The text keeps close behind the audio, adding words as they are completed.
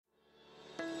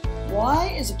Why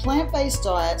is a plant-based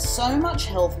diet so much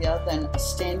healthier than a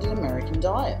standard American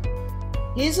diet?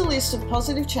 Here's a list of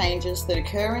positive changes that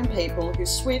occur in people who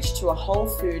switch to a whole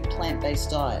food plant-based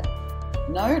diet.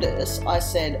 Notice I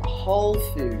said whole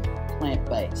food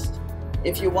plant-based.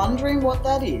 If you're wondering what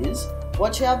that is,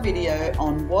 watch our video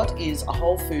on what is a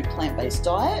whole food plant-based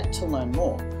diet to learn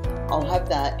more. I'll have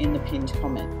that in the pinned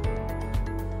comment.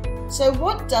 So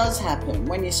what does happen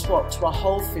when you swap to a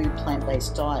whole food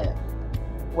plant-based diet?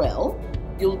 Well,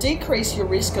 you'll decrease your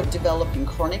risk of developing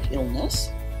chronic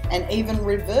illness and even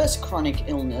reverse chronic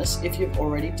illness if you've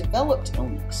already developed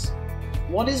illness.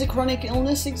 What is a chronic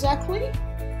illness exactly?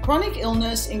 Chronic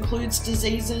illness includes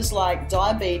diseases like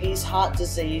diabetes, heart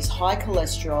disease, high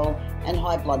cholesterol, and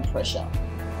high blood pressure.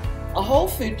 A whole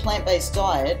food plant-based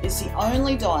diet is the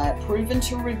only diet proven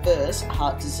to reverse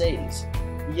heart disease.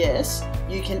 Yes,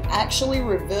 you can actually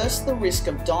reverse the risk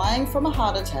of dying from a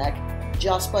heart attack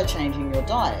just by changing your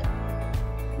diet.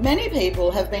 Many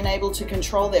people have been able to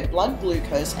control their blood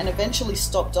glucose and eventually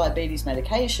stop diabetes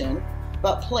medication,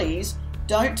 but please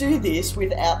don't do this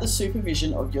without the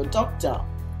supervision of your doctor.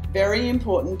 Very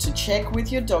important to check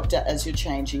with your doctor as you're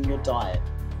changing your diet.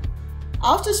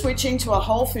 After switching to a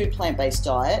whole food plant-based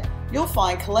diet, you'll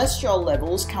find cholesterol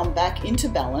levels come back into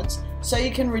balance so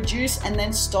you can reduce and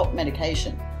then stop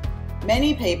medication.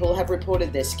 Many people have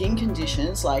reported their skin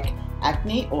conditions like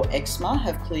acne or eczema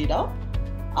have cleared up,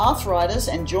 arthritis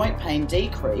and joint pain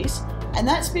decrease, and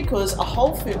that's because a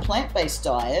whole food plant-based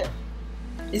diet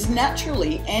is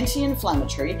naturally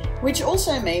anti-inflammatory, which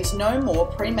also means no more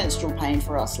premenstrual pain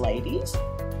for us ladies.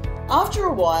 After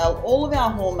a while, all of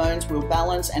our hormones will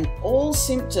balance and all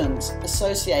symptoms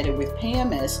associated with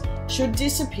PMS should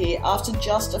disappear after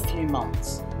just a few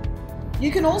months.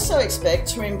 You can also expect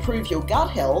to improve your gut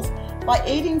health by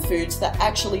eating foods that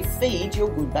actually feed your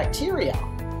good bacteria.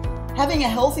 Having a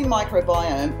healthy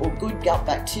microbiome or good gut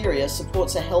bacteria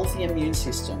supports a healthy immune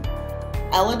system.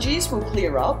 Allergies will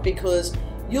clear up because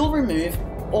you'll remove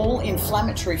all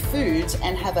inflammatory foods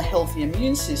and have a healthy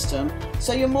immune system,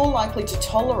 so you're more likely to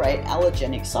tolerate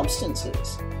allergenic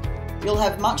substances. You'll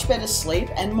have much better sleep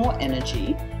and more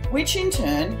energy, which in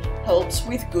turn helps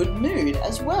with good mood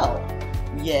as well.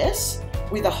 Yes,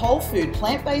 with a whole food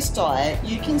plant-based diet,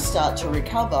 you can start to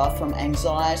recover from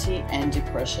anxiety and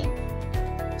depression.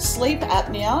 Sleep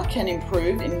apnea can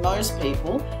improve in most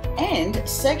people, and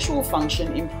sexual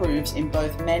function improves in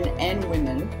both men and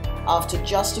women after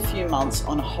just a few months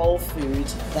on whole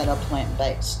foods that are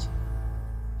plant-based.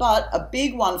 But a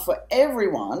big one for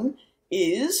everyone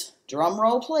is,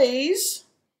 drumroll please,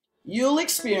 you'll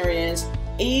experience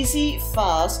easy,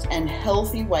 fast, and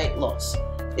healthy weight loss.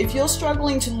 If you're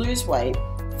struggling to lose weight,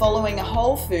 following a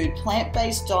whole food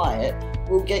plant-based diet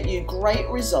will get you great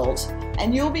results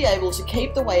and you'll be able to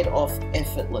keep the weight off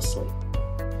effortlessly.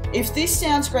 If this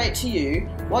sounds great to you,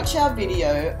 watch our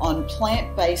video on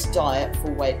plant-based diet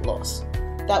for weight loss.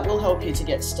 That will help you to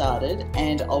get started,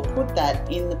 and I'll put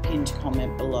that in the pinned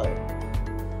comment below.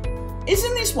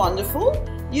 Isn't this wonderful?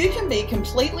 You can be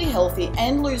completely healthy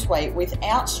and lose weight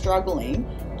without struggling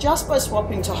just by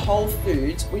swapping to whole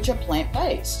foods which are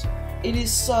plant-based. It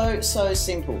is so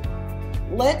simple.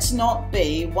 Let's not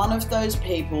be one of those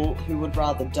people who would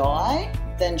rather die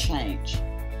than change.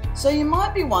 So you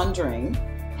might be wondering,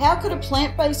 how could a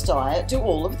plant-based diet do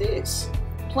all of this?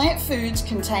 Plant foods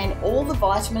contain all the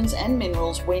vitamins and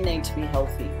minerals we need to be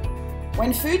healthy.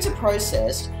 When foods are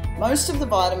processed, most of the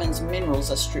vitamins and minerals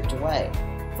are stripped away.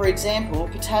 For example,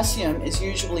 potassium is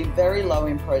usually very low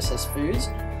in processed foods,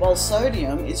 while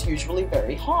sodium is usually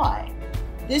very high.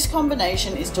 This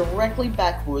combination is directly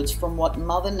backwards from what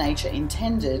Mother Nature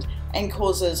intended and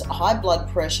causes high blood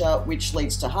pressure, which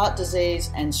leads to heart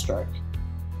disease and stroke.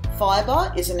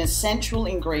 Fiber is an essential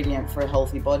ingredient for a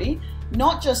healthy body,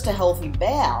 not just a healthy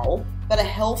bowel, but a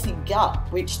healthy gut,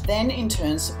 which then in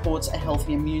turn supports a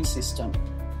healthy immune system.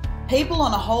 People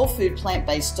on a whole food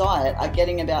plant-based diet are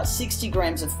getting about 60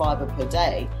 grams of fiber per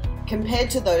day, compared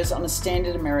to those on a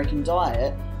standard American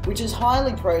diet, which is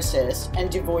highly processed and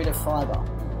devoid of fiber.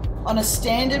 On a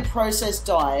standard processed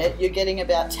diet, you're getting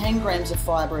about 10 grams of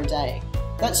fiber a day.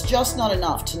 That's just not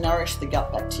enough to nourish the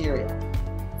gut bacteria.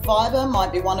 Fiber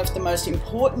might be one of the most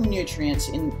important nutrients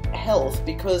in health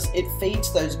because it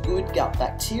feeds those good gut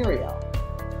bacteria.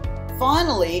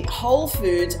 Finally, whole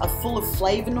foods are full of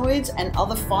flavonoids and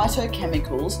other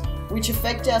phytochemicals which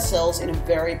affect our cells in a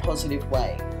very positive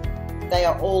way. They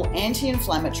are all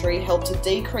anti-inflammatory, help to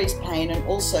decrease pain, and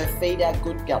also feed our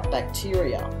good gut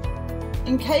bacteria.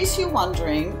 In case you're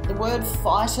wondering, the word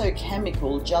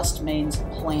phytochemical just means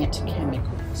plant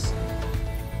chemicals.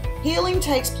 Healing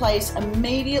takes place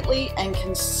immediately and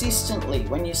consistently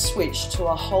when you switch to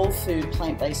a whole food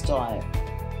plant-based diet.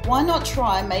 Why not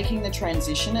try making the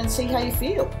transition and see how you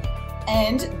feel?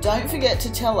 And don't forget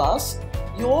to tell us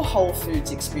your whole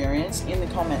foods experience in the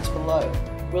comments below.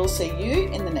 We'll see you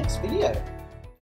in the next video.